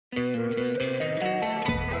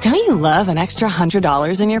you love an extra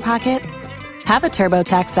 $100 in your pocket? Have a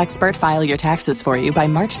TurboTax expert file your taxes for you by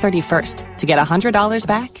March 31st to get $100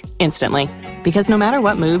 back instantly. Because no matter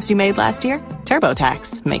what moves you made last year,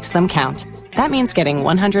 TurboTax makes them count. That means getting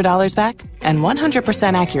 $100 back and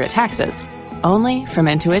 100% accurate taxes, only from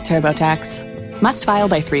Intuit TurboTax. Must file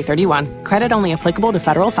by 3/31. Credit only applicable to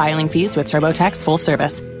federal filing fees with TurboTax full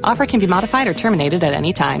service. Offer can be modified or terminated at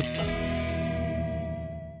any time.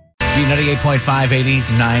 B98.5, 80s,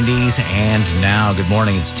 90s, and now. Good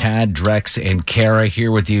morning. It's Tad, Drex, and Kara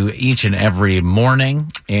here with you each and every morning.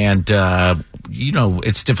 And,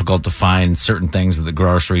 it's difficult to find certain things at the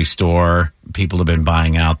grocery store. People have been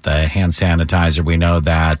buying out the hand sanitizer. We know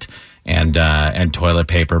that. And toilet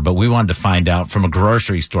paper. But we wanted to find out from a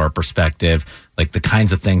grocery store perspective, like the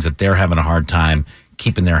kinds of things that they're having a hard time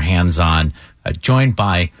keeping their hands on. Joined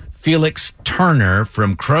by Felix Turner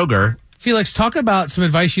from Kroger. Felix, talk about some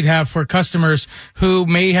advice you'd have for customers who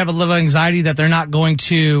may have a little anxiety that they're not going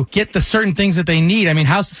to get the certain things that they need. I mean,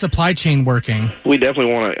 how's the supply chain working? We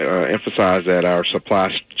definitely want to emphasize that our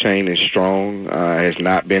supply chain is strong, has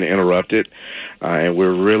not been interrupted, and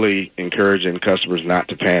we're really encouraging customers not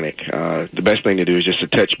to panic. The best thing to do is just to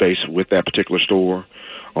touch base with that particular store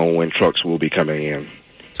on when trucks will be coming in.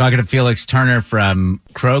 Talking to Felix Turner from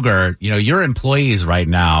Kroger, your employees right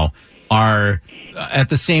now are at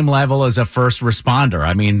the same level as a first responder.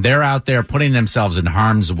 I mean, they're out there putting themselves in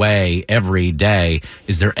harm's way every day.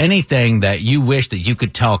 Is there anything that you wish that you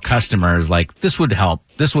could tell customers, like, this would help,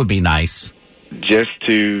 this would be nice? Just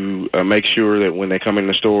to make sure that when they come in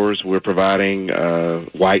the stores, we're providing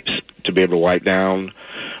wipes to be able to wipe down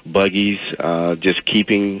buggies, just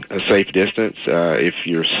keeping a safe distance. If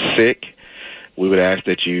you're sick, we would ask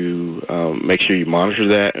that you make sure you monitor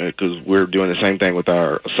that, because we're doing the same thing with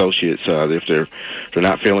our associates. If they're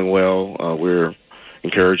not feeling well, we're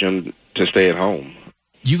encouraging them to stay at home.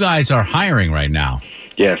 You guys are hiring right now.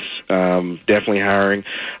 Yes, definitely hiring.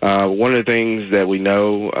 One of the things that we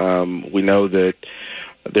know that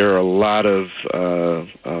there are a lot of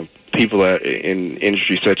people in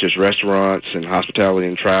industries such as restaurants and hospitality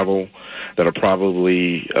and travel that are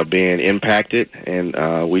probably being impacted,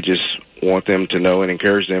 and we just want them to know and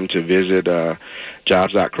encourage them to visit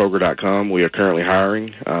jobs.kroger.com. We are currently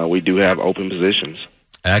hiring. We do have open positions.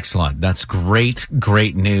 Excellent. That's great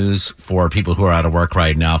news for people who are out of work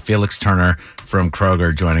right now. Felix Turner from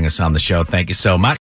Kroger joining us on the show. Thank you so much.